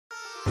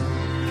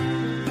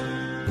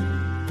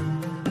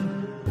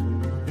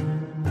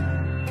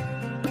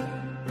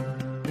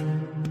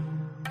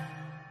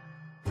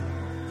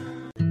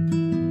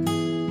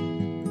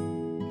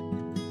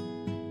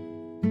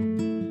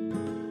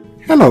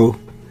Hello,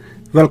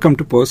 welcome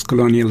to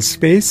Postcolonial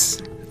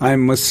Space.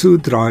 I'm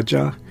Masood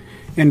Raja,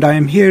 and I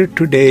am here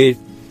today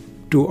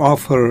to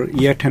offer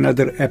yet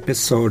another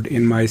episode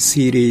in my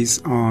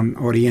series on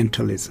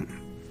Orientalism.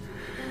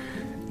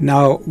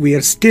 Now, we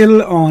are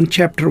still on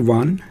Chapter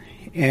 1,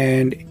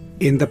 and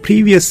in the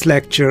previous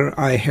lecture,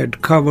 I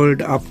had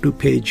covered up to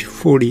page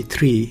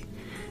 43,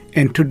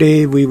 and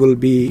today we will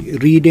be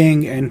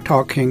reading and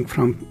talking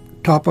from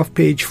top of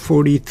page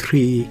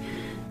 43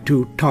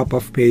 to top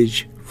of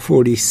page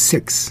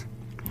 46.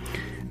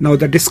 Now,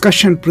 the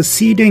discussion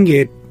preceding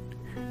it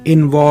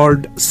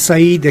involved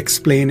Said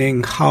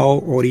explaining how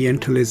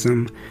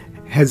Orientalism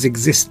has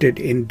existed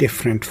in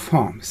different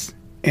forms.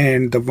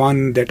 And the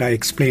one that I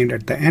explained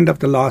at the end of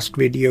the last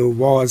video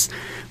was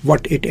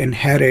what it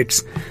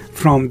inherits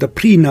from the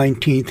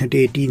pre-19th and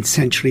 18th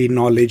century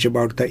knowledge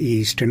about the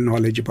East and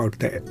knowledge about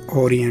the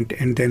Orient,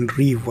 and then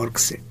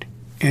reworks it.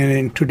 And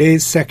in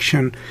today's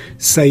section,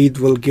 Said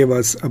will give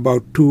us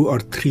about 2 or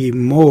 3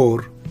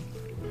 more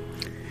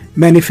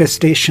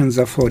manifestations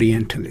of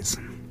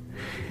Orientalism.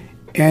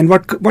 And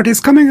what is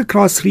coming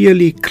across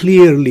really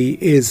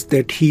clearly is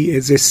that he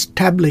is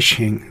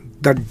establishing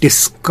the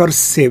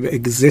discursive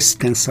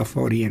existence of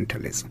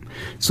Orientalism.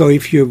 So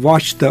if you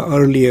watched the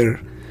earlier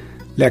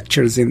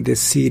lectures in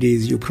this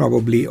series, you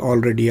probably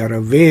already are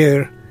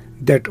aware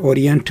that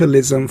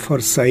Orientalism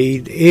for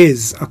Said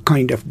is a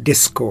kind of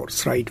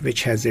discourse, right,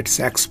 which has its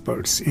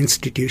experts,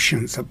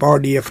 institutions, a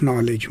body of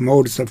knowledge,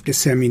 modes of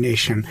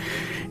dissemination.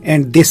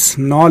 And this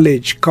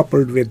knowledge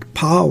coupled with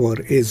power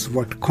is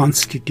what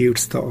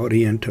constitutes the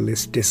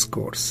Orientalist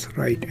discourse,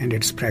 right, and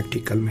its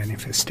practical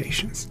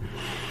manifestations.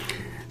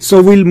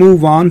 So we'll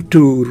move on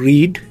to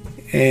read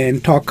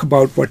and talk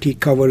about what he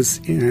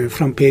covers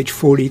from page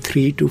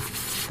 43 to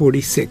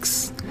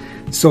 46.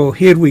 So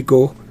here we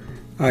go.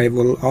 I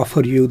will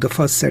offer you the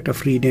first set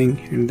of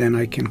reading, and then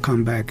I can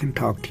come back and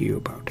talk to you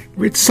about it.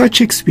 With such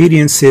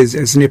experiences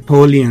as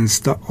Napoleon's,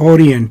 the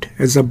Orient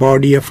as a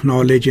body of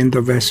knowledge in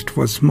the West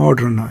was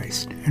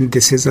modernized, and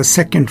this is a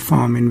second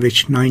form in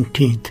which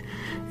 19th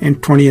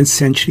and 20th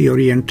century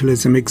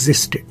Orientalism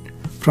existed.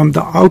 From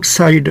the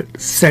outside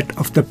set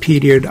of the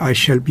period I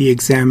shall be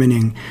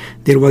examining,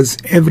 there was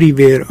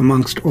everywhere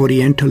amongst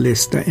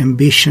Orientalists the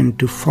ambition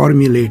to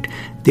formulate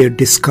their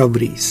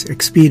discoveries,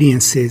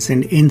 experiences,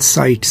 and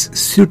insights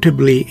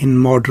suitably in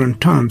modern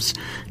terms,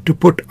 to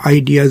put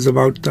ideas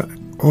about the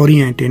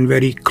Orient in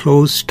very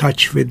close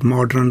touch with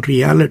modern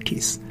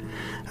realities.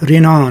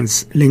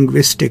 Renan's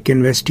linguistic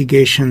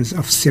investigations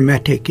of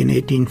Semitic in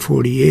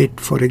 1848,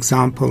 for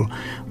example,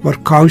 were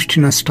couched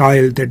in a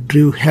style that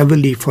drew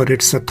heavily for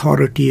its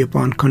authority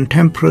upon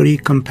contemporary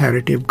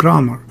comparative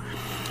grammar,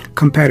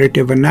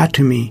 comparative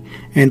anatomy,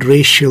 and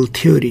racial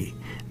theory.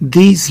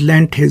 These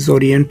lent his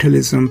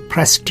Orientalism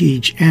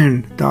prestige,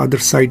 and, the other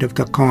side of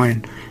the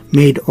coin,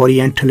 made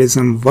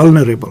Orientalism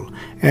vulnerable,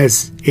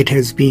 as it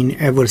has been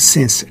ever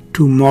since,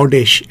 to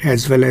modish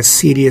as well as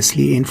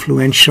seriously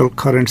influential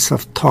currents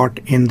of thought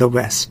in the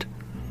West.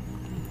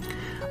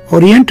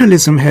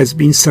 Orientalism has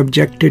been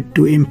subjected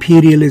to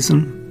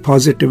imperialism,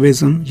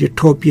 positivism,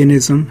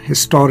 utopianism,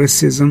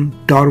 historicism,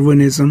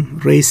 Darwinism,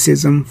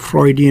 racism,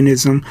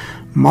 Freudianism,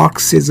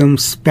 Marxism,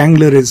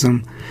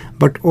 Spenglerism,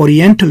 but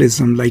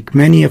Orientalism, like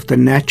many of the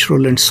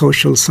natural and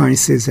social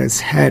sciences,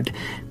 has had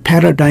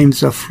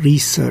paradigms of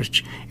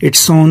research,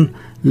 its own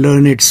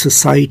learned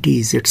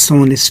societies, its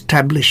own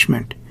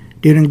establishment.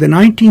 During the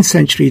 19th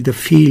century, the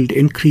field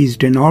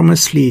increased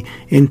enormously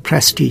in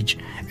prestige,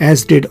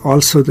 as did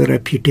also the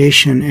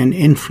reputation and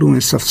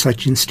influence of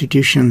such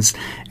institutions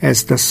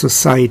as the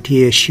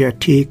Société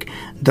Asiatique,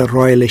 the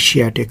Royal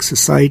Asiatic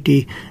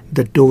Society,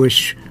 the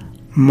Deutsche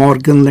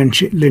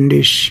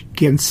Morgenländische,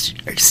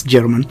 it's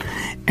German,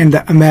 and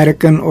the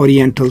American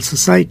Oriental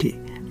Society.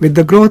 With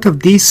the growth of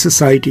these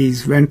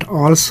societies went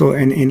also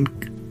an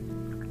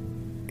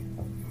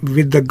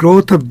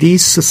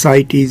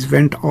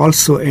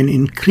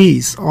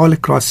increase all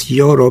across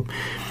Europe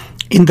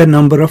in the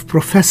number of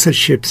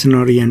professorships in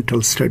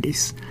Oriental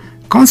studies.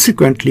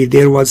 Consequently,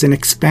 there was an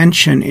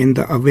expansion in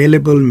the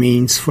available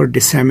means for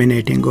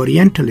disseminating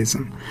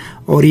Orientalism.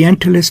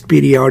 Orientalist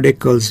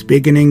periodicals,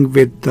 beginning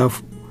with the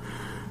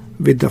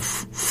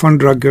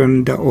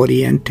Fundregung de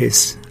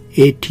Orientis,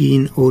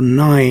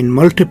 1809,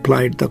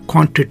 multiplied the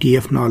quantity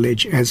of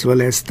knowledge as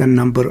well as the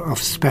number of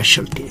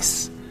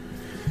specialties.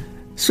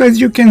 So as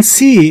you can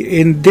see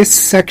in this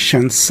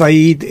section,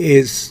 Said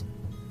is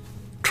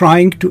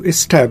trying to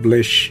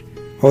establish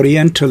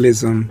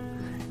Orientalism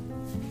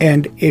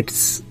and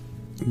its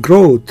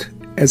growth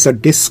as a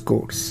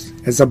discourse,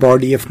 as a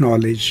body of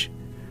knowledge,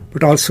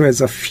 but also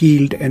as a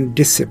field and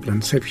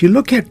discipline. So if you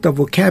look at the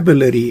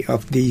vocabulary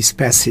of these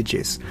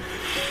passages,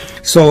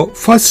 so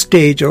first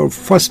stage or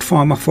first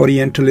form of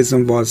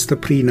Orientalism was the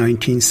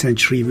pre-19th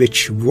century,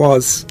 which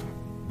was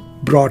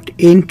brought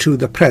into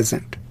the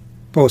present,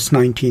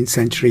 post-19th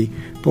century,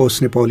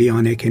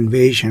 post-Napoleonic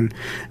invasion.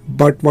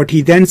 But what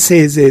he then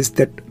says is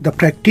that the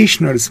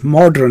practitioners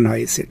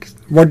modernize it.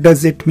 What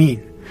does it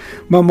mean?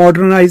 Well,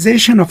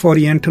 modernization of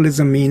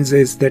Orientalism means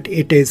is that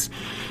it is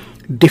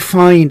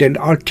defined and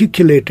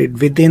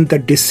articulated within the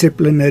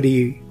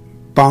disciplinary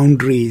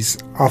boundaries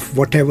of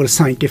whatever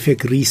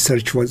scientific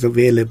research was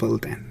available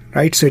then.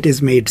 Right? So it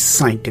is made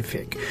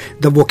scientific.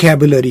 The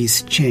vocabulary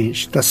is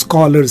changed. The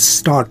scholars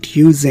start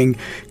using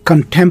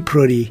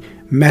contemporary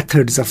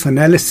methods of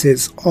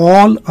analysis,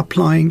 all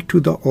applying to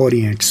the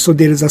Orient. So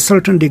there is a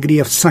certain degree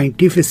of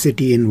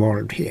scientificity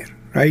involved here,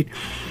 right?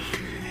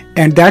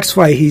 And that's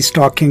why he's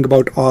talking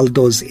about all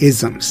those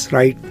isms,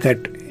 right,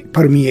 that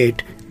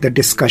permeate the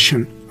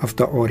discussion of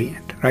the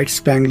Orient, right?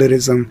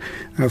 Spanglerism,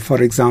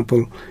 for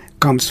example,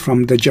 comes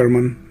from the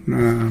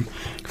German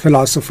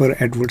philosopher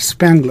Edward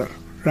Spengler,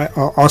 right,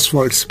 or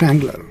Oswald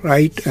Spengler,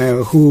 right,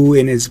 who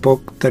in his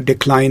book The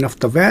Decline of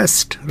the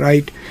West,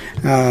 right,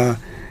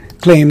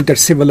 claimed that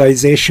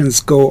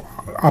civilizations go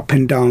up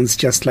and downs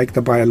just like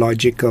the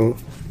biological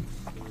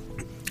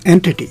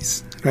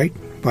entities, right,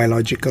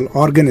 biological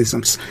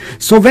organisms.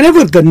 So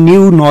whenever the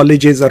new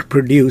knowledges are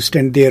produced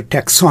and their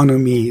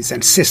taxonomies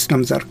and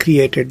systems are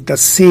created, the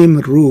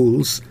same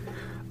rules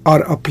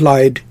are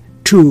applied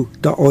to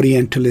the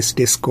Orientalist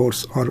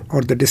discourse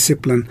or the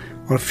discipline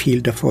or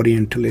field of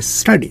Orientalist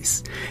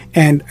studies.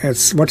 And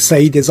as what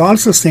Said is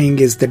also saying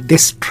is that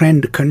this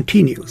trend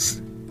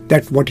continues,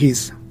 that what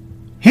he's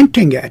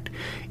hinting at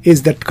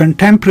is that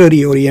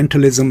contemporary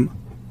Orientalism,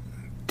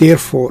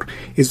 therefore,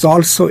 is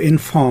also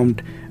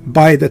informed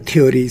by the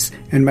theories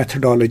and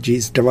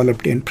methodologies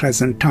developed in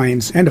present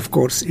times, and of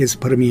course is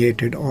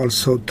permeated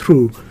also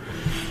through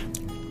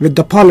with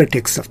the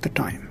politics of the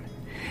time.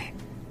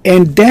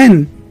 And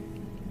then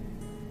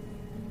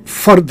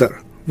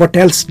further, what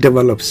else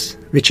develops,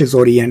 which is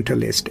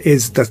Orientalist,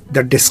 is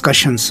the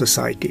discussion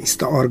societies,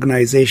 the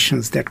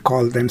organizations that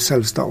call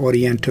themselves the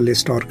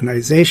Orientalist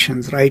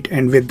organizations, right?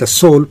 And with the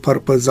sole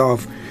purpose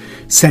of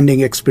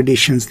sending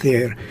expeditions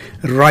there,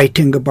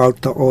 writing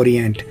about the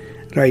Orient,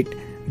 right?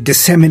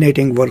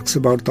 Disseminating works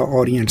about the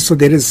Orient. So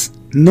there is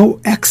no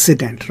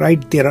accident,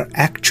 right? There are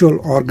actual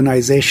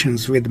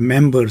organizations with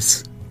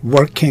members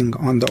working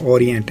on the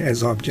Orient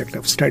as object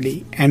of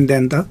study, and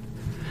then the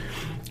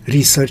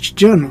research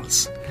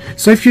journals.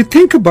 So if you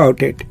think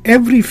about it,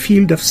 every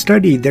field of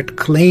study that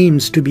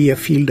claims to be a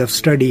field of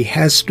study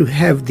has to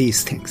have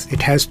these things.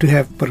 It has to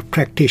have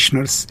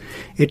practitioners.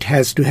 It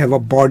has to have a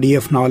body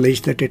of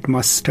knowledge that it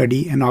must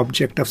study, an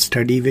object of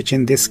study, which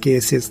in this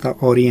case is the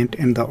Orient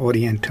and the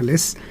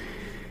Orientalists.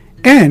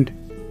 And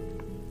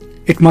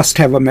it must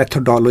have a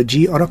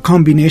methodology or a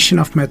combination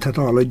of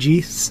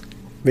methodologies,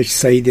 which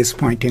Said is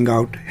pointing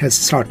out has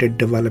started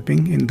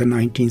developing in the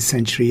 19th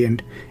century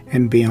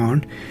and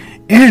beyond.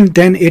 And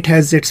then it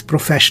has its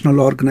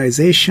professional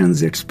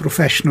organizations, its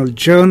professional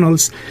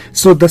journals.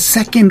 So the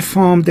second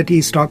form that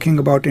he's talking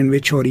about in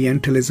which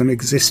Orientalism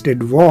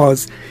existed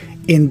was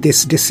in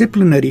this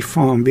disciplinary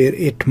form where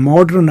it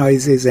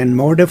modernizes and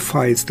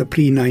modifies the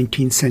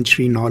pre-19th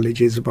century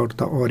knowledges about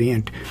the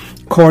Orient,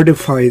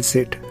 codifies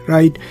it,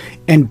 right,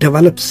 and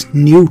develops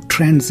new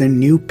trends and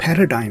new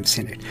paradigms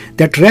in it.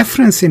 That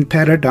reference in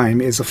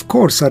paradigm is, of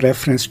course, a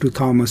reference to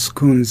Thomas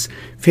Kuhn's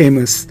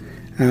famous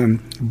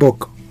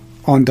book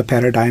on the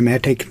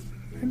paradigmatic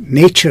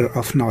nature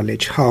of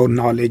knowledge, how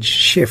knowledge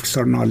shifts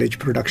or knowledge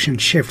production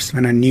shifts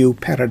when a new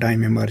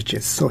paradigm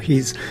emerges. So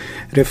he's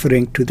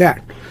referring to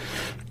that.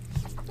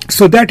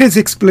 So that is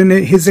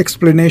his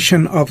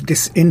explanation of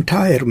this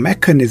entire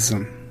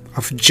mechanism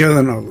of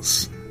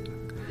journals,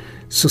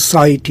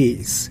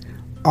 societies,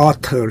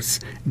 authors,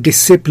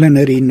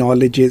 disciplinary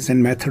knowledges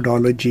and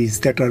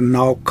methodologies that are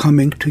now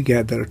coming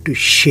together to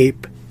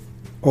shape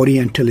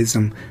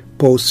Orientalism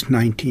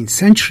post-19th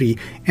century,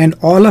 and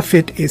all of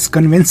it is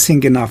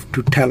convincing enough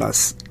to tell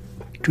us,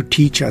 to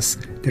teach us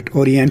that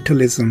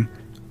Orientalism,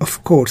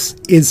 of course,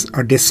 is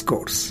a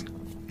discourse.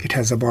 It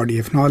has a body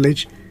of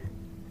knowledge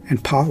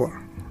and power,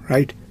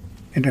 right,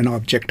 and an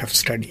object of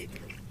study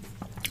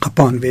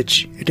upon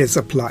which it is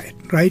applied,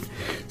 right?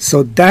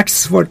 So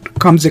that's what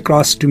comes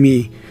across to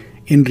me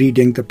in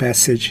reading the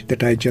passage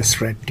that I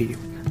just read to you.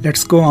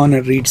 Let's go on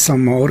and read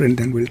some more, and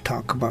then we'll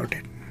talk about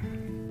it.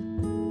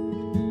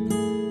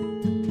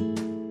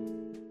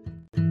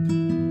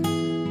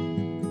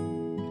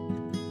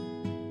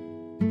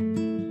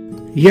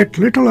 Yet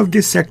little of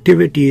this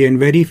activity and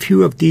very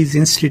few of these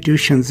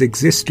institutions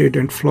existed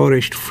and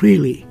flourished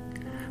freely.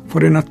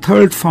 For in a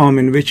third form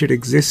in which it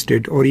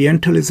existed,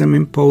 Orientalism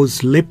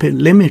imposed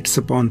limits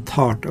upon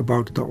thought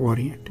about the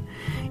Orient.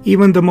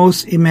 Even the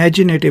most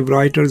imaginative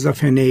writers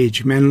of an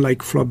age, men like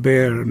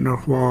Flaubert,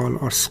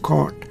 Nerval, or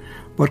Scott,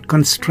 were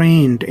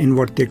constrained in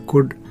what they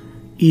could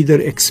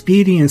either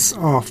experience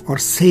of or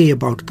say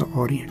about the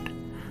Orient.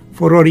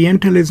 For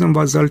Orientalism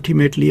was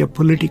ultimately a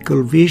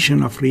political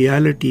vision of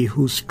reality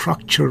whose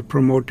structure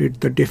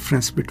promoted the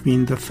difference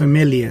between the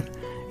familiar,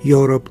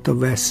 Europe, the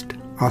West,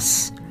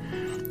 us,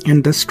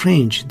 and the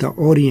strange, the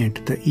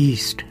Orient, the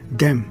East,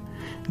 them.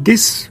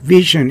 This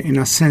vision, in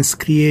a sense,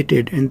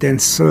 created and then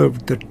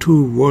served the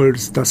two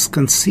worlds thus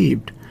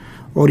conceived.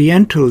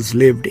 Orientals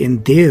lived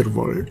in their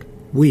world.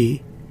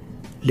 We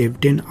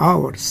lived in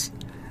ours.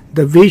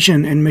 The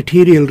vision and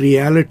material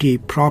reality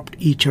propped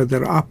each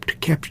other up,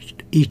 kept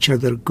each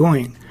other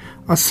going.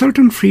 A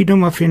certain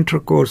freedom of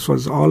intercourse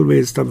was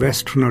always the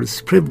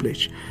Westerner's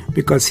privilege,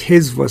 because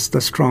his was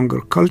the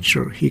stronger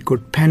culture. He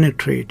could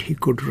penetrate, he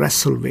could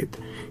wrestle with,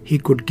 he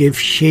could give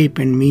shape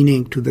and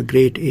meaning to the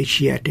great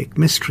Asiatic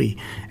mystery,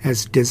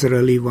 as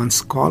Disraeli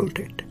once called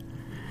it.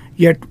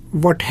 Yet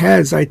what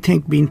has, I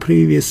think, been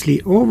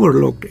previously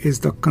overlooked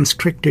is the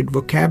constricted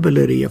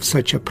vocabulary of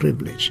such a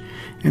privilege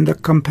and the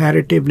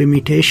comparative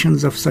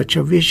limitations of such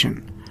a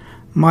vision.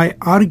 My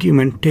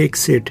argument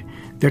takes it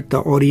that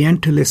the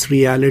Orientalist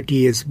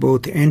reality is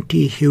both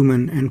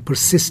anti-human and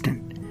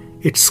persistent,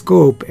 its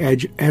scope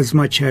as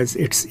much as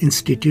its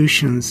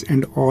institutions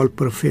and all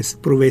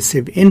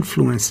pervasive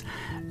influence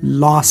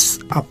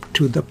lasts up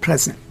to the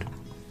present.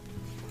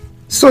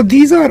 So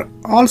these are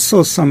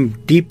also some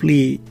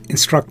deeply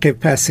instructive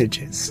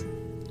passages.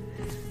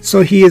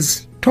 So he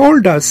has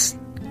told us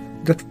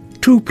the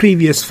two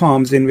previous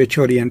forms in which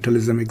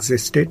Orientalism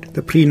existed,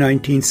 the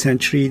pre-19th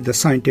century, the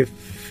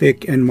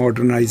scientific and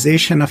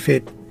modernization of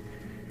it,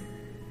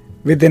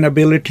 with an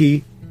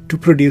ability to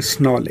produce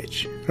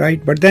knowledge,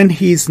 right? But then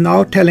he is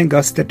now telling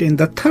us that in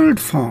the third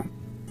form,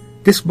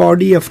 this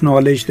body of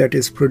knowledge that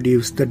is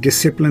produced, the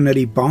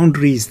disciplinary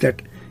boundaries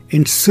that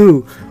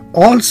ensue,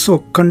 also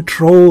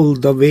control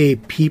the way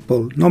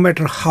people, no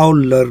matter how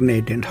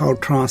learned and how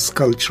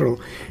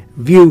transcultural,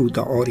 view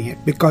the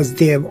Orient, because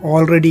they have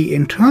already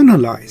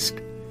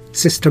internalized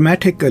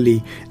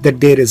systematically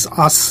that there is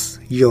us,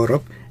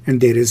 Europe,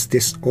 and there is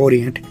this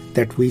Orient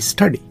that we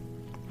study.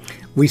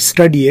 We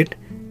study it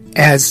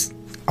as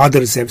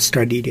others have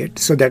studied it,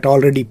 so that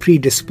already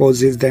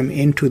predisposes them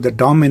into the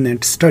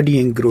dominant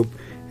studying group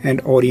and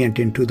Orient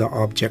into the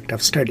object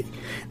of study.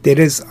 There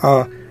is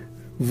a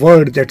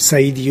word that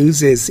Said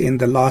uses in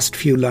the last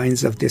few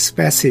lines of this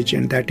passage,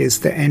 and that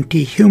is the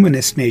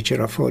anti-humanist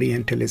nature of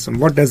Orientalism.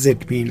 What does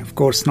it mean? Of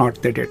course not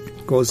that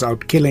it goes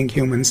out killing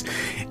humans.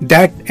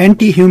 That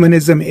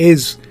anti-humanism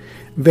is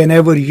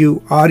whenever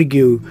you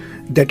argue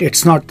that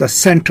it's not the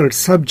centered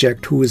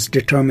subject who is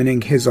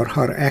determining his or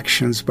her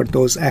actions, but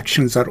those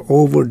actions are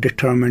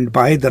over-determined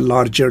by the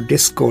larger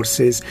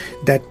discourses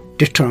that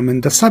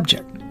determine the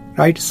subject,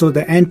 right? So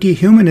the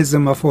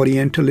anti-humanism of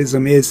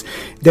Orientalism is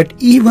that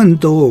even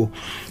though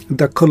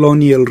the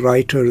colonial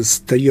writers,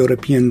 the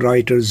European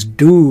writers,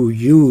 do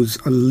use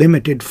a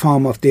limited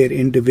form of their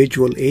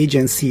individual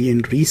agency in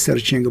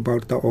researching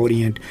about the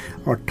Orient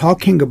or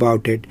talking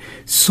about it,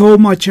 so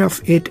much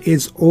of it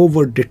is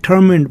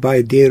over-determined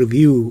by their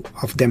view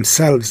of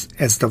themselves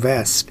as the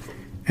West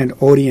and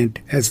Orient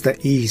as the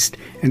East,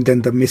 and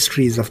then the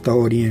mysteries of the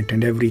Orient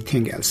and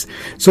everything else.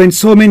 So in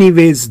so many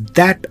ways,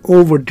 that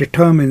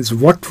over-determines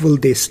what will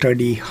they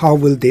study, how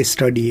will they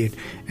study it,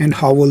 and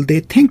how will they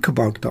think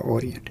about the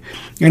Orient.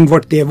 And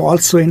what they have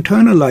also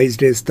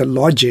internalized is the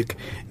logic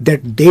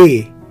that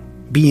they,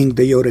 being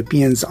the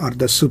Europeans, are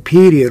the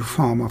superior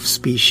form of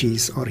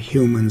species or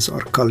humans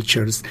or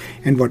cultures,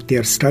 and what they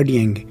are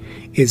studying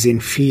is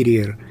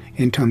inferior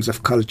in terms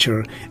of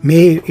culture.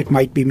 It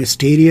might be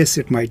mysterious,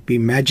 it might be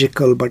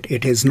magical, but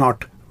it is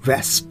not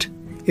West.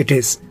 It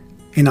is,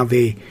 in a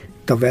way,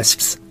 the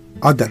West's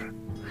other.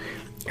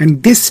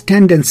 And this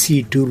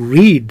tendency to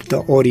read the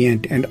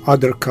Orient and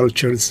other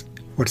cultures,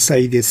 what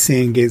Said is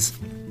saying is,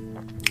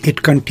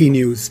 it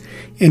continues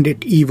and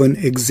it even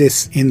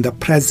exists in the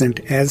present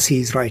as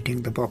he's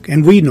writing the book.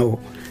 And we know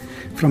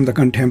from the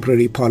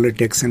contemporary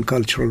politics and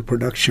cultural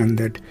production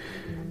that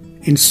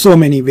in so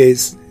many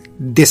ways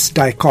this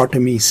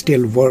dichotomy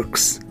still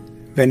works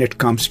when it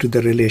comes to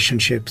the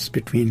relationships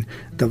between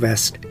the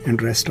West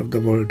and rest of the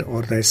world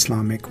or the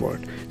Islamic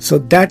world. So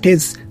that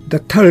is the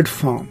third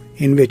form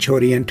in which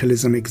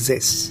Orientalism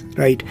exists,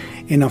 right?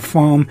 In a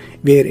form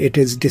where it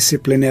is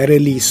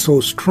disciplinarily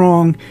so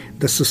strong,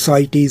 the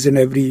societies and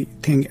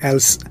everything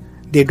else,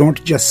 they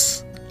don't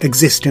just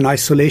exist in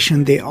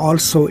isolation, they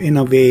also in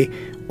a way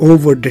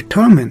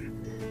over-determine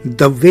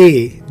the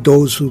way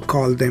those who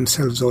call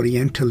themselves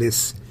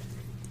Orientalists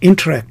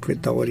interact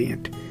with the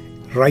Orient,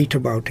 write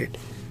about it,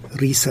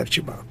 research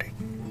about it.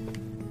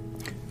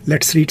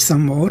 Let's read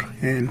some more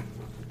and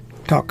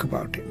talk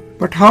about it.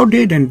 But how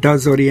did and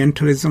does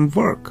Orientalism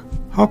work?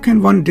 How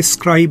can one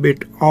describe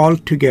it all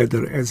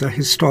together as a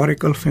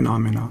historical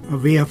phenomena, a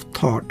way of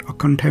thought, a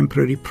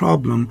contemporary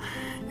problem,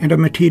 and a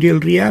material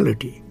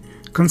reality?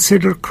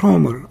 Consider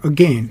Cromer,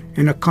 again,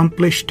 an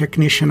accomplished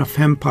technician of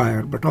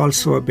empire, but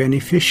also a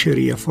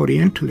beneficiary of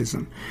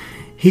Orientalism.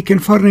 He can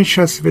furnish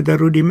us with a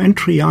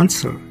rudimentary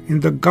answer. In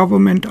The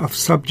Government of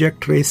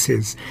Subject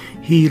Races,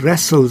 he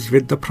wrestles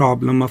with the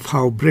problem of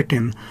how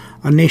Britain,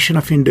 a nation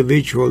of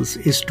individuals,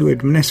 is to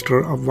administer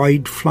a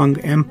wide-flung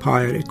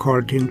empire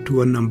according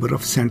to a number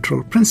of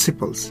central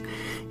principles.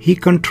 He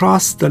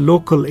contrasts the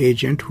local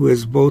agent, who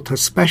has both a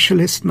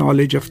specialist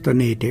knowledge of the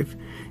native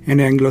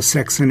and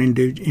Anglo-Saxon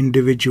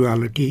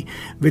individuality,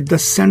 with the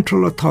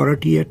central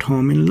authority at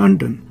home in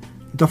London.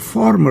 The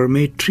former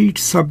may treat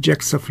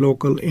subjects of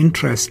local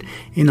interest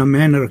in a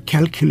manner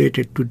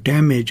calculated to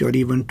damage or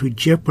even to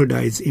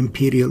jeopardize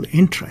imperial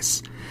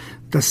interests.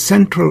 The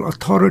central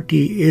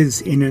authority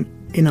is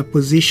in a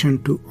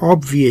position to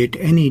obviate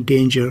any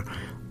danger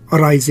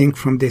arising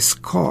from this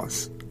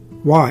cause.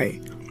 Why?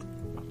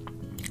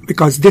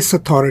 Because this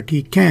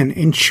authority can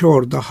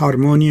ensure the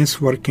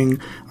harmonious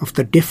working of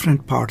the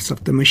different parts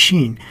of the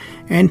machine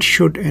and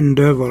should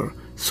endeavor,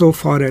 so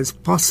far as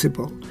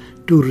possible,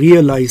 to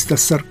realize the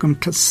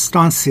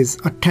circumstances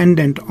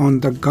attendant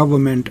on the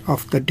government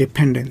of the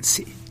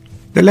dependency.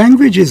 The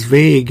language is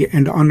vague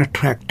and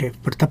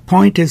unattractive, but the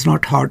point is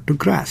not hard to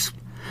grasp.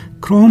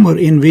 Cromer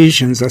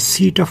envisions a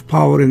seat of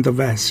power in the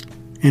West,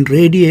 and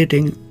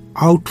radiating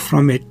out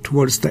from it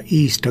towards the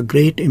East a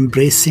great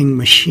embracing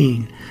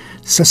machine,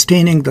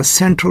 sustaining the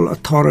central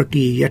authority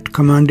yet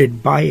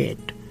commanded by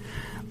it.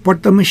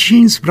 But the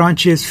machine's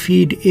branches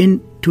feed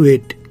into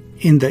it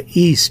in the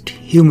East.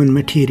 Human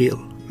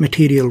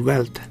material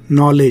wealth,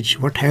 knowledge,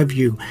 what have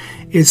you,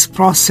 is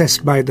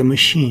processed by the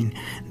machine,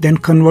 then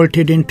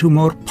converted into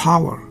more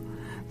power.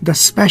 The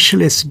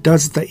specialist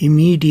does the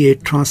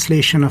immediate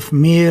translation of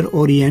mere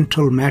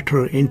Oriental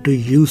matter into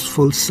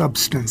useful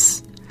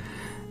substance.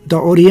 The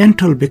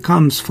Oriental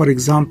becomes, for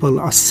example,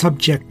 a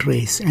subject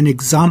race, an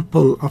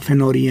example of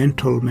an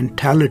Oriental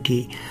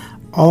mentality,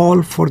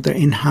 all for the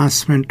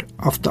enhancement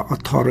of the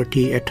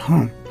authority at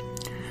home.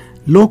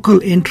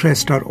 Local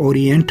interests are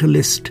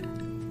Orientalist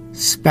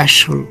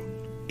special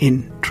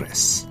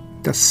interests.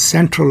 The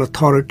central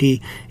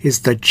authority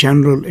is the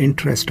general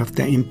interest of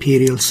the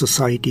imperial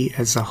society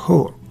as a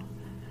whole.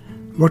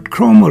 What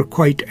Cromer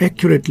quite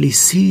accurately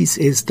sees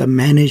is the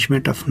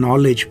management of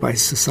knowledge by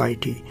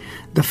society,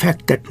 the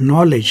fact that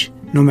knowledge,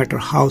 no matter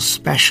how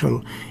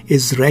special,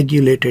 is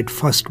regulated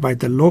first by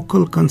the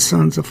local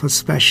concerns of a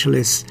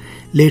specialist,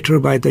 later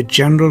by the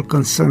general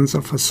concerns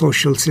of a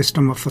social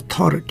system of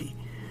authority.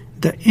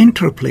 The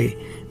interplay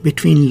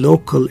between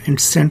local and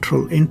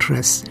central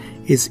interests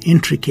is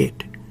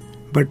intricate,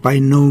 but by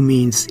no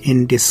means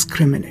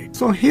indiscriminate.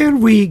 So here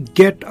we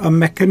get a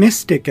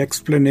mechanistic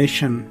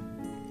explanation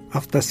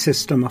of the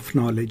system of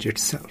knowledge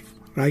itself,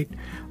 right?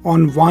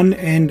 On one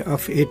end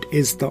of it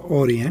is the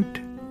Orient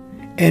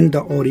and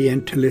the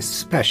Orientalist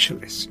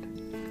specialist.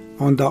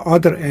 On the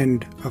other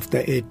end of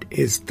it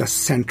is the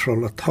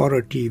central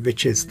authority,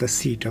 which is the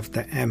seat of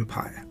the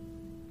empire.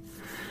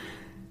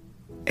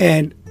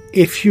 And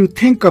if you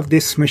think of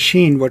this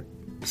machine, what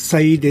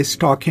Said is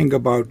talking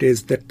about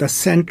is that the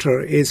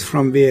center is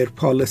from where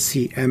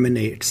policy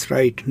emanates,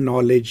 right?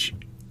 Knowledge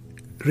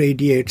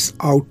radiates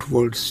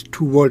outwards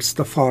towards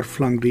the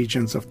far-flung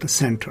regions of the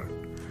center.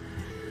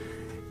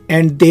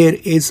 And there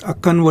is a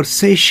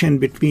conversation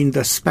between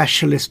the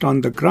specialist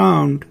on the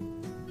ground,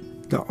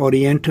 the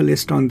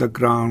Orientalist on the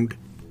ground,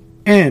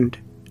 and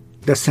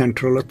the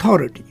central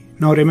authority.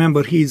 Now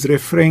remember, he is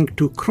referring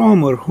to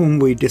Cromer, whom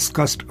we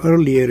discussed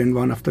earlier in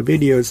one of the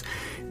videos,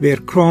 where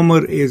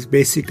Cromer is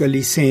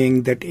basically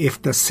saying that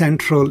if the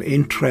central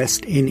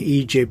interest in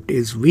Egypt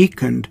is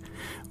weakened,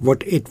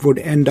 what it would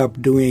end up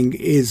doing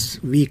is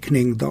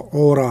weakening the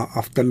aura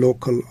of the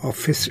local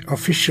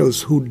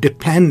officials who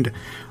depend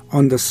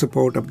on the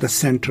support of the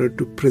center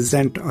to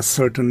present a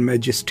certain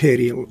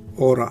magisterial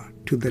aura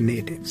to the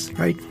natives,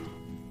 right?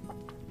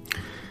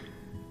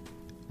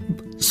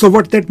 So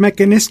what that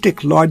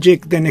mechanistic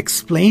logic then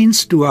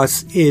explains to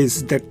us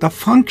is that the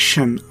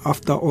function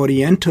of the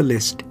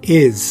Orientalist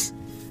is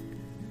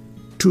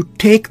to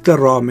take the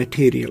raw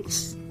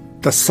materials,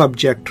 the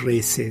subject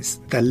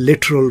races, the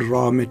literal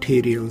raw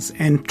materials,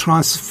 and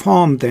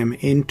transform them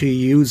into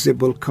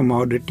usable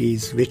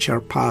commodities which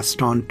are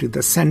passed on to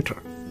the center,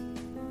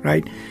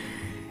 right?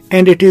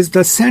 And it is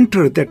the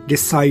center that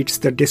decides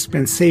the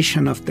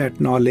dispensation of that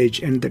knowledge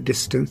and the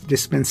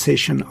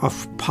dispensation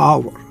of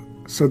power.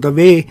 So the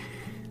way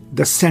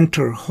the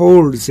center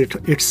holds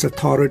its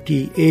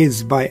authority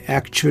is by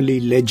actually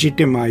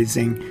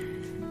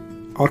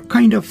legitimizing or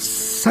kind of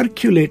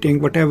circulating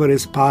whatever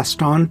is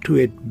passed on to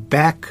it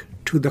back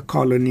to the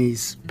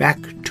colonies, back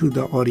to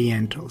the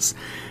Orientals.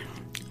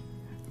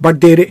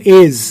 But there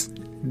is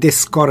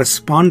this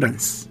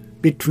correspondence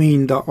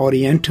between the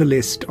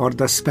Orientalist or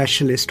the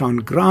specialist on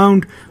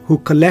ground who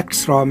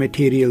collects raw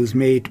materials,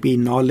 may it be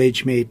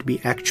knowledge, may it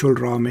be actual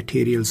raw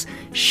materials,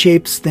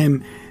 shapes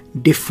them,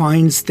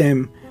 defines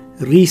them,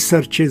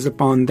 researches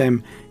upon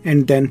them,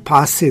 and then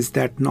passes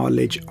that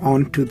knowledge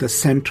on to the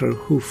center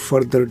who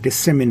further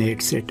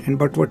disseminates it.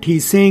 But what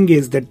he's saying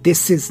is that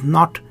this is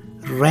not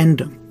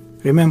random.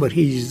 Remember,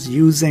 he's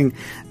using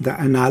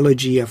the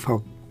analogy of a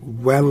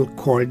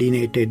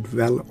well-coordinated,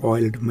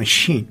 well-oiled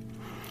machine.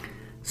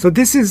 So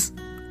this is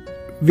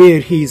where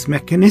he's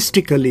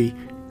mechanistically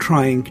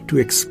trying to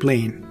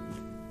explain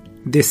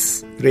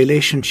this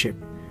relationship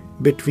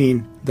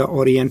between the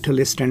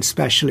Orientalist and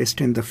specialist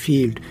in the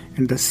field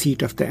and the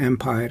seat of the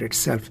empire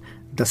itself,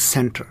 the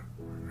center,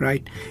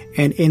 right?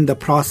 And in the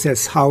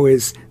process, how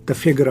is the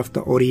figure of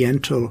the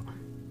Oriental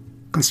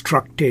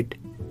constructed,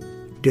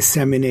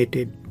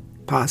 disseminated,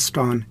 passed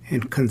on,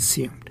 and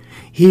consumed?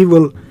 He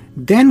will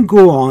then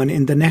go on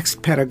in the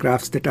next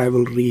paragraphs that I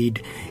will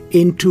read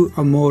into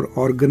a more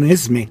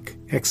organismic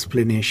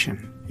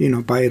explanation,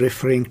 by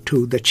referring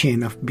to the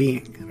chain of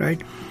being,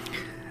 right?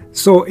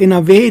 So in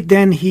a way,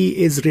 then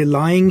he is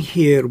relying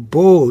here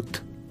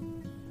both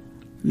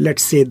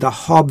let's say, the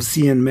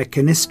Hobbesian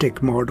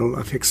mechanistic model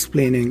of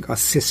explaining a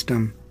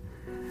system,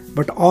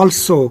 but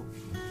also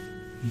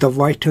the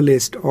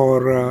vitalist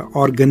or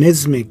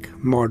organismic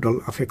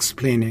model of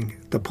explaining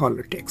the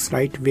politics,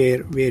 right?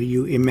 Where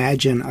you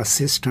imagine a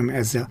system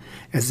as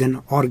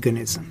an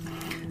organism.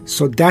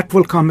 So that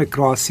will come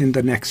across in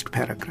the next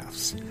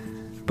paragraphs.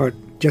 But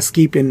just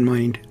keep in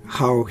mind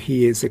how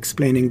he is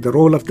explaining the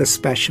role of the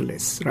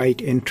specialists, right,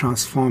 in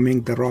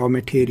transforming the raw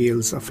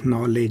materials of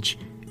knowledge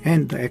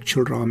and the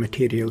actual raw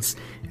materials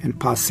and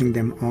passing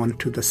them on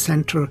to the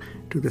center,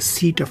 to the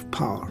seat of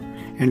power,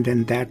 and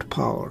then that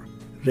power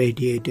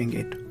radiating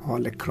it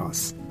all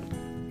across,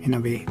 in a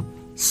way,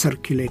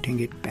 circulating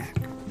it back.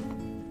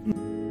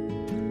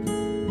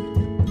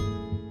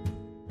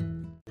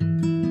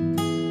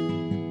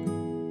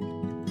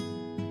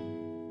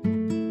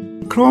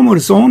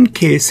 Cromer's own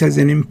case as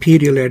an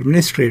imperial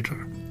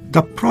administrator,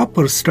 the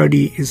proper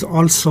study is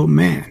also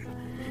man.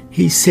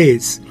 He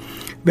says,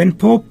 when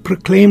Pope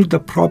proclaimed the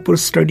proper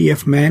study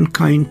of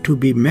mankind to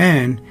be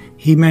man,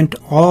 he meant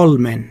all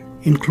men,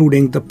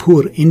 including the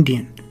poor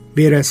Indian,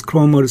 whereas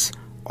Cromer's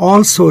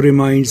also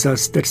reminds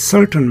us that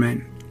certain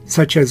men,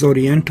 such as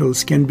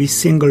Orientals, can be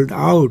singled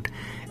out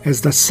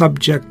as the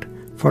subject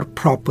for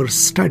proper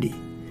study.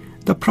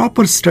 The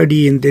proper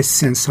study in this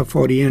sense of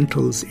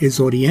Orientals is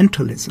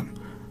Orientalism,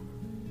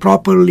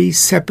 properly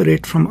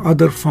separate from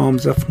other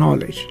forms of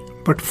knowledge,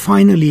 but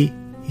finally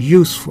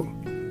useful,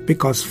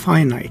 because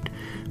finite,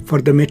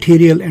 for the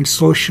material and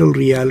social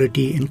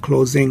reality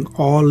enclosing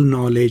all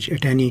knowledge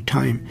at any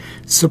time,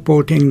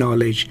 supporting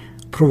knowledge,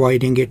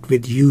 providing it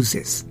with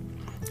uses.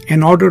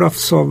 An order of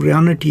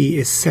sovereignty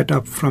is set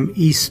up from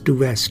east to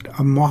west,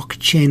 a mock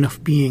chain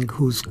of being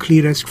whose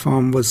clearest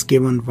form was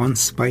given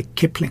once by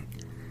Kipling.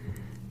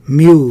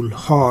 Mule,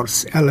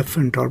 horse,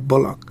 elephant, or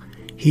bullock,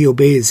 he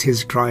obeys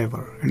his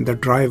driver, and the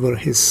driver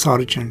his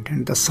sergeant,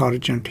 and the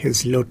sergeant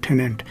his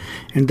lieutenant,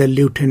 and the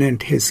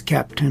lieutenant his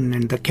captain,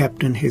 and the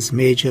captain his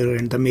major,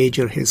 and the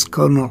major his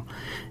colonel,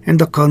 and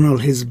the colonel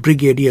his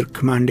brigadier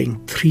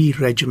commanding 3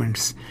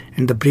 regiments,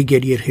 and the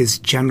brigadier his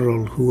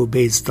general who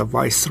obeys the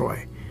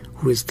viceroy,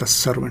 who is the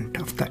servant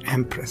of the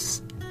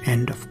empress.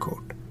 End of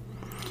quote.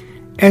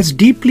 As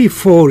deeply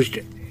forged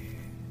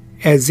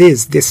as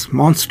is this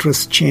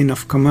monstrous chain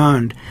of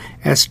command,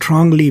 as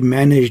strongly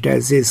managed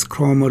as is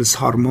Cromer's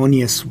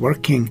harmonious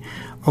working,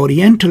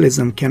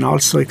 Orientalism can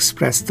also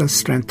express the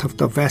strength of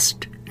the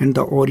West and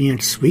the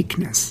Orient's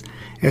weakness,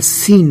 as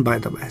seen by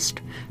the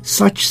West.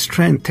 Such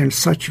strength and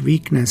such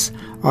weakness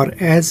are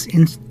as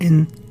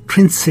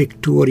intrinsic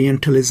to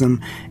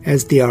Orientalism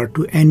as they are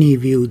to any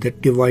view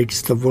that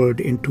divides the world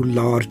into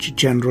large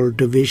general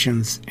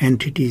divisions,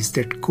 entities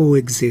that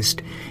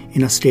coexist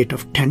in a state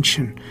of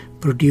tension,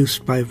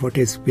 produced by what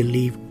is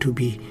believed to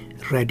be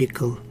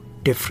radical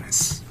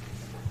difference.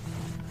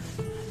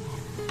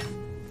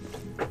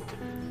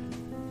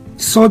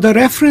 So the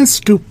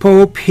reference to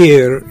Pope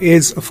here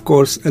is, of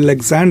course,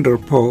 Alexander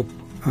Pope,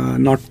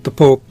 not the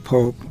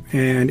Pope,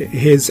 and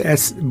his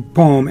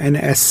poem, An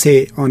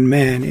Essay on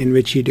Man, in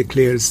which he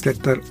declares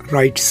that the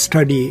right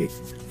study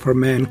for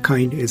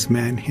mankind is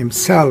man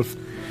himself.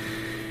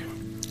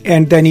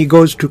 And then he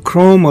goes to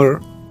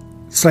Cromer.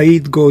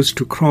 Said goes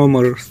to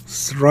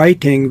Cromer's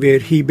writing, where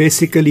he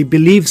basically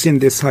believes in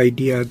this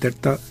idea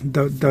that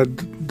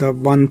the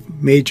one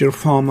major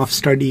form of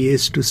study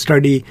is to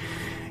study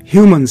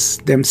humans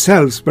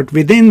themselves, but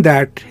within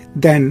that,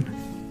 then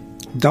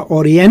the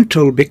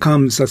Oriental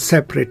becomes a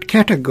separate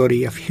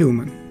category of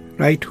human,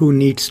 right? Who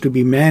needs to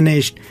be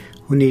managed,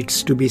 who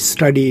needs to be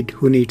studied,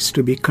 who needs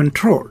to be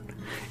controlled.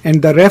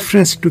 And the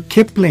reference to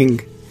Kipling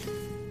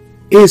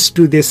is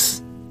to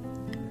this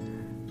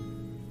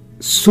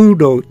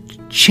pseudo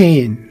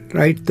chain,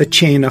 right? The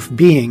chain of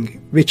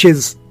being, which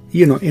is,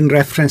 in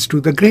reference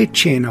to the great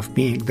chain of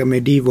being, the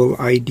medieval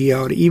idea,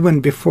 or even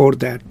before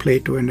that,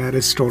 Plato and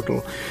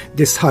Aristotle,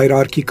 this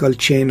hierarchical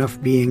chain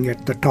of being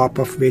at the top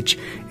of which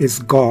is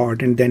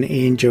God, and then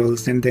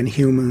angels, and then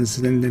humans,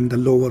 and then the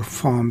lower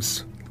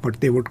forms,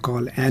 what they would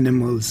call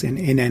animals and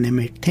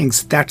inanimate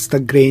things. That's the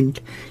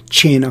great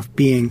chain of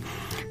being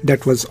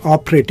that was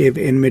operative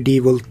in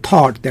medieval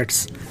thought.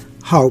 That's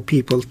how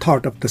people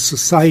thought of the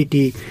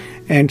society.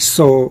 And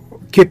so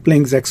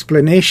Kipling's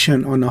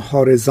explanation on a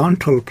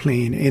horizontal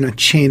plane in a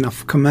chain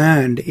of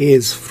command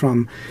is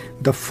from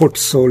the foot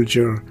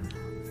soldier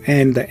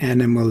and the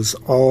animals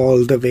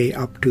all the way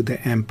up to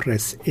the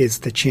empress is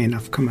the chain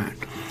of command.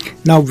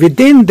 Now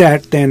within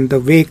that, then, the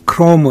way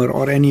Cromer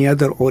or any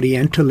other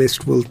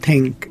Orientalist will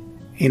think,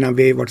 in a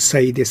way what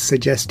Said is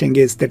suggesting,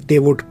 is that they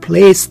would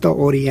place the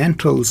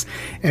Orientals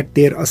at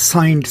their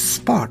assigned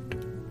spot,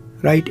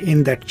 right,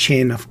 in that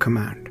chain of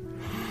command.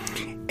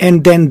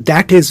 And then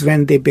that is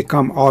when they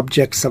become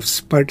objects of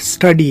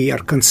study, or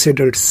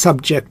considered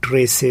subject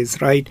races,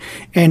 right?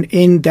 And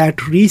in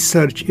that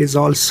research is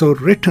also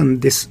written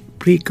this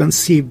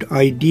preconceived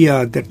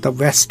idea that the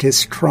West is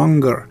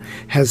stronger,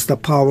 has the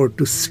power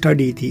to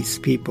study these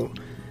people,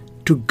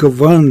 to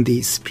govern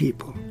these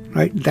people,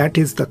 right? That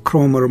is the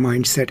Cromer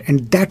mindset.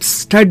 And that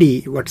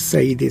study, what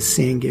Said is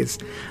saying, is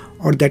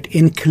or that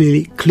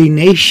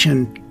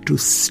inclination to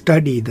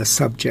study the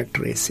subject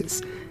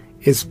races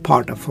is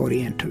part of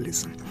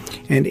Orientalism.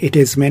 And it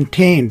is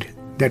maintained,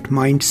 that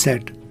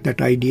mindset,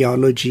 that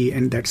ideology,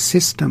 and that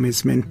system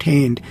is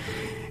maintained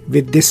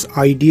with this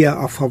idea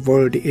of a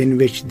world in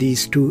which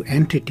these two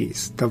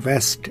entities, the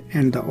West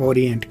and the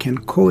Orient, can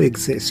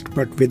coexist,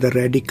 but with a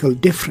radical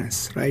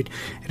difference, right?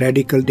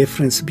 Radical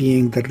difference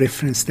being the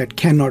difference that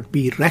cannot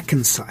be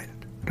reconciled,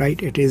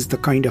 right? It is the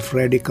kind of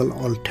radical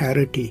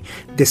alterity,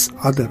 this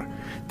other,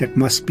 that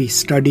must be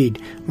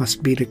studied,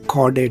 must be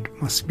recorded,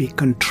 must be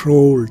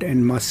controlled,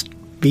 and must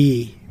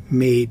be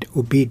made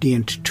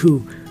obedient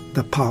to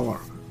the power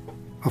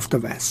of the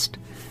West.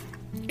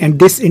 And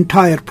this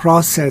entire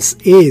process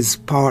is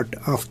part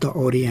of the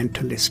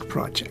Orientalist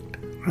project,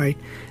 right?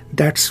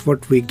 That's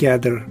what we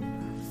gather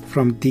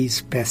from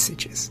these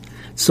passages.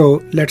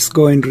 So let's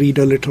go and read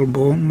a little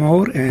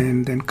more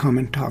and then come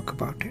and talk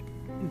about it.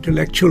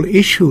 Intellectual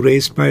issue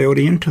raised by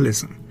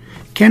Orientalism.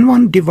 Can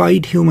one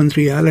divide human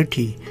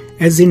reality,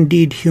 as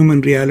indeed human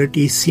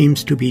reality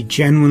seems to be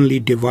genuinely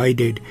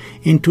divided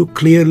into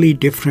clearly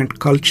different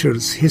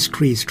cultures,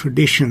 histories,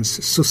 traditions,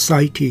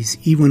 societies,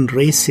 even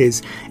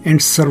races,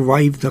 and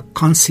survive the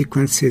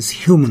consequences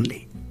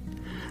humanly?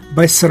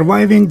 By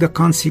surviving the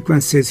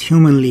consequences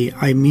humanly,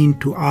 I mean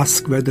to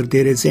ask whether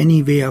there is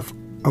any way of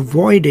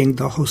avoiding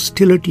the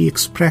hostility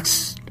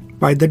expressed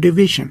by the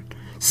division,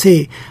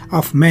 say,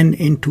 of men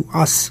into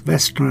us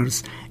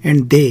Westerners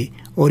and they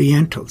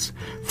Orientals.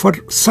 For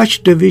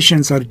such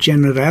divisions are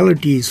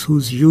generalities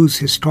whose use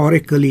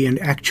historically and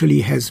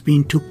actually has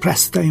been to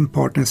press the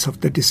importance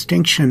of the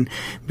distinction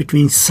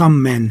between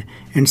some men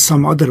and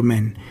some other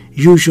men,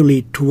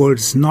 usually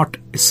towards not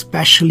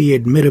especially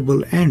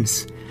admirable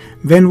ends.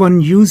 When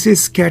one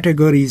uses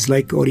categories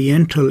like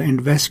Oriental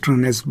and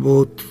Western as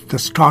both the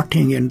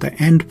starting and the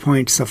end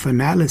points of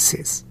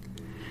analysis,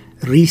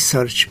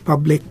 research,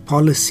 public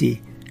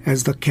policy,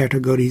 as the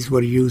categories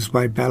were used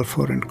by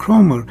Balfour and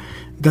Cromer,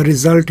 the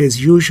result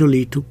is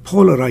usually to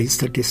polarize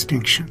the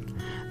distinction.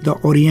 The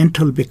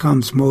Oriental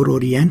becomes more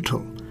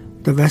Oriental,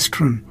 the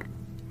Western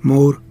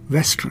more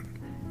Western,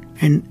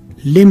 and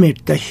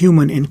limit the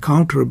human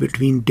encounter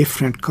between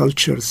different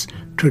cultures,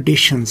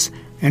 traditions,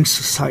 and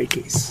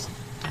societies.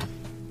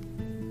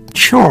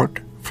 Short,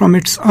 from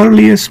its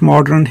earliest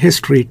modern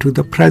history to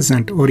the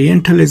present,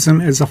 Orientalism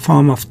as a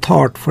form of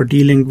thought for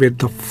dealing with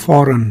the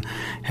foreign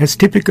has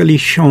typically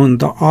shown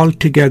the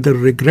altogether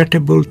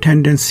regrettable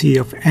tendency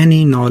of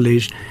any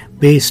knowledge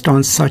based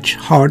on such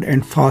hard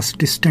and fast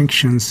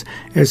distinctions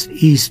as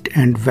East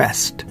and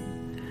West,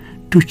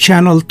 to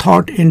channel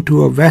thought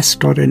into a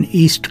West or an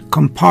East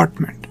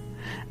compartment.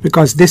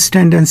 Because this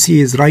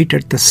tendency is right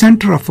at the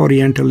center of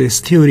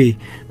Orientalist theory,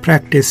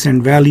 practice,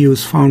 and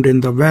values found in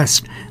the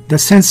West, the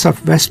sense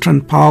of Western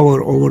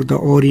power over the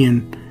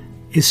Orient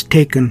is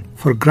taken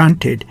for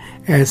granted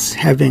as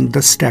having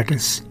the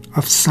status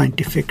of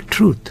scientific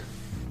truth.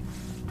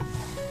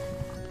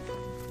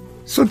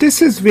 So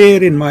this is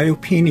where, in my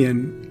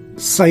opinion,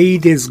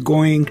 Said is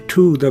going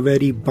to the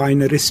very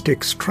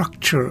binaristic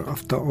structure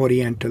of the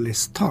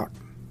Orientalist thought.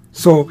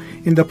 So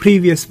in the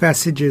previous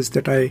passages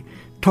that I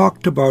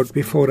talked about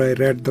before I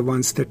read the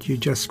ones that you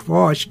just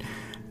watched,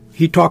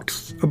 he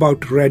talks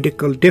about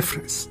radical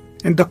difference.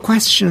 And the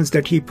questions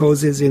that he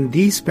poses in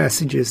these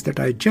passages that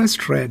I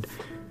just read,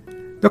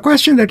 the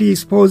question that he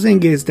is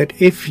posing is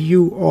that if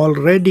you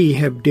already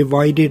have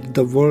divided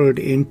the world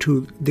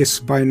into this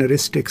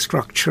binaristic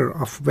structure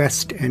of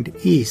West and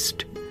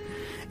East,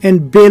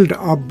 and build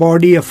a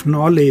body of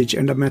knowledge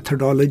and a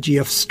methodology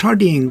of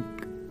studying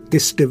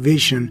this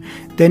division,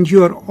 then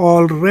you are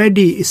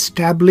already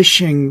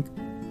establishing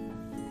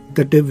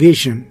the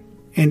division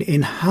and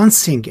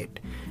enhancing it.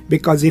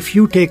 Because if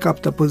you take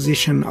up the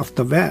position of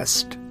the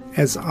West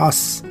as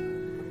us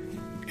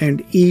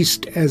and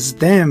East as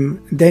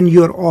them, then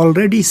you're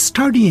already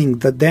studying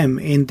the them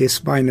in this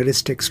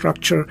binaristic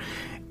structure,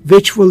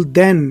 which will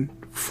then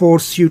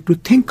force you to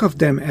think of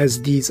them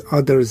as these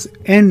others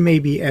and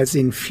maybe as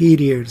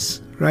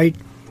inferiors, right?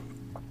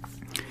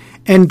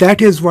 And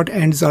that is what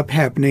ends up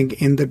happening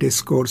in the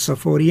discourse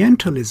of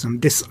Orientalism.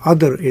 This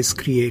other is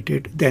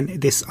created, then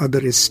this other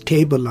is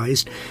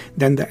stabilized,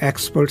 then the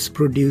experts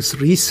produce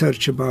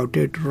research about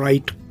it,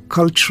 write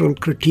cultural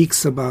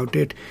critiques about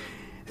it,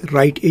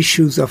 write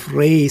issues of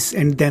race,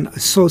 and then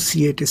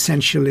associate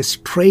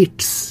essentialist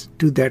traits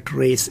to that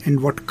race.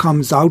 And what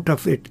comes out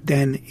of it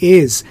then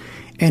is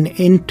an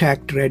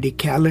intact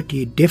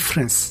radicality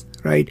difference,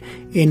 right,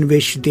 in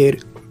which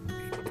the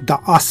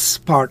us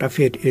part of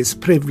it is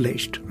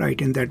privileged, right,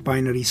 in that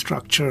binary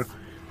structure,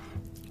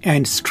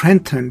 and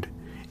strengthened.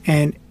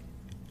 And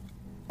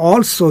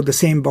also the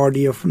same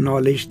body of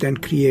knowledge then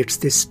creates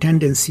this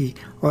tendency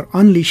or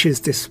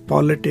unleashes this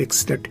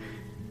politics that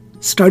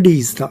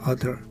studies the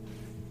other,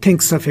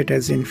 thinks of it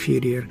as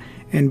inferior,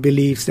 and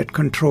believes that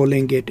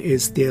controlling it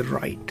is their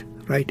right,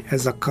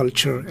 as a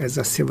culture, as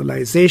a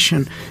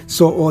civilization.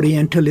 So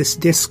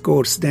Orientalist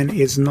discourse then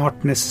is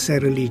not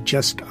necessarily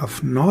just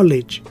of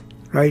knowledge,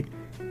 right?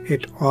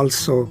 It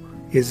also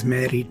is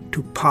married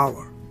to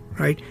power.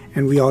 right?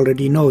 And we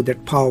already know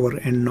that power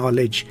and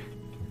knowledge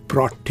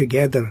brought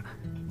together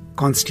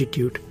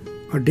constitute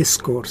a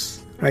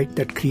discourse, right,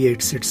 that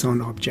creates its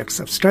own objects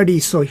of study.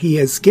 So he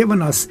has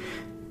given us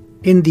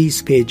in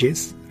these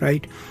pages,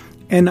 right,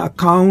 an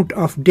account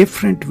of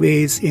different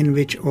ways in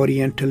which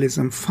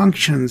Orientalism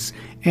functions,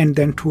 and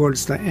then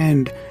towards the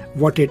end,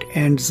 what it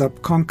ends up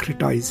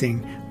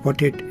concretizing,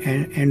 what it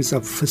ends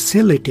up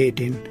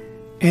facilitating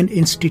and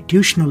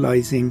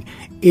institutionalizing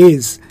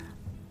is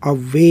a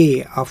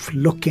way of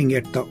looking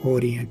at the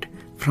Orient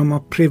from a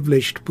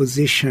privileged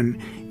position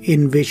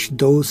in which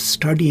those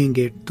studying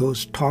it,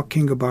 those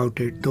talking about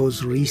it,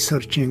 those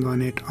researching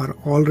on it are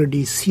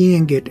already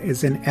seeing it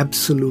as an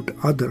absolute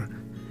other,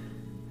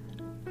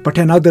 but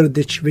an other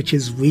which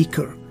is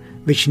weaker,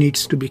 which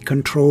needs to be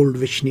controlled,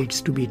 which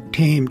needs to be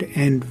tamed,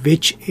 and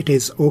which it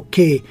is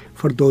okay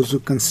for those who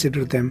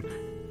consider them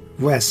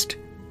West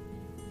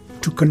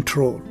to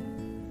control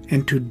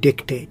and to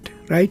dictate,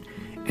 right?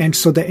 And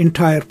so the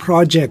entire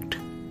project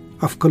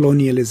of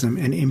colonialism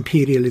and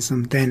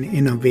imperialism then,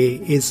 in a way,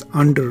 is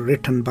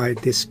underwritten by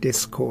this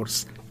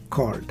discourse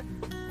called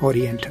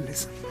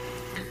Orientalism.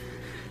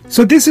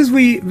 So this is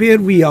where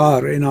we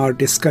are in our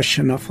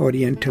discussion of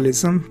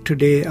Orientalism.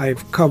 Today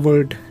I've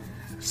covered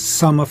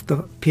some of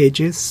the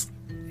pages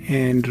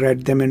and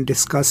read them and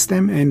discussed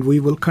them, and we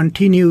will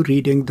continue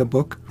reading the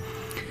book.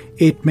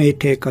 It may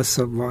take us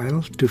a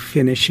while to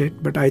finish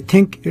it, but I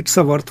think it's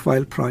a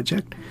worthwhile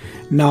project.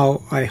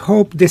 Now, I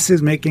hope this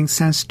is making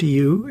sense to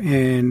you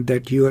and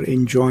that you are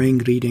enjoying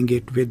reading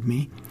it with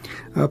me.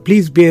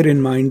 Please bear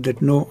in mind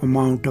that no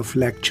amount of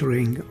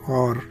lecturing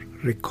or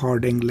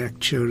recording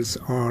lectures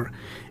or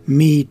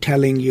me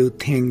telling you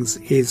things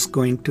is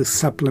going to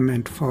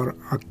supplement for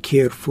a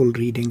careful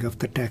reading of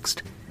the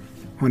text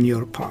on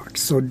your part.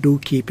 So do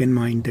keep in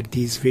mind that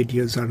these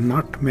videos are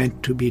not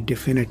meant to be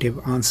definitive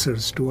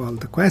answers to all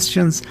the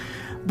questions,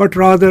 but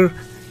rather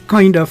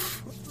kind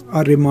of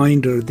a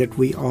reminder that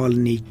we all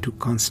need to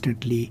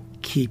constantly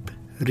keep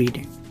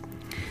reading.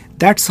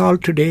 That's all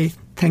today.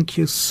 Thank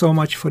you so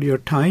much for your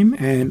time,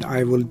 and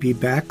I will be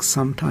back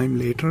sometime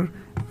later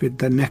with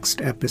the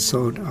next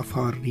episode of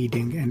our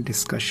reading and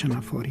discussion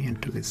of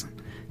Orientalism.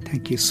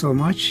 Thank you so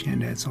much,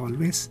 and as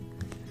always,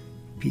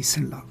 peace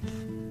and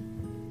love.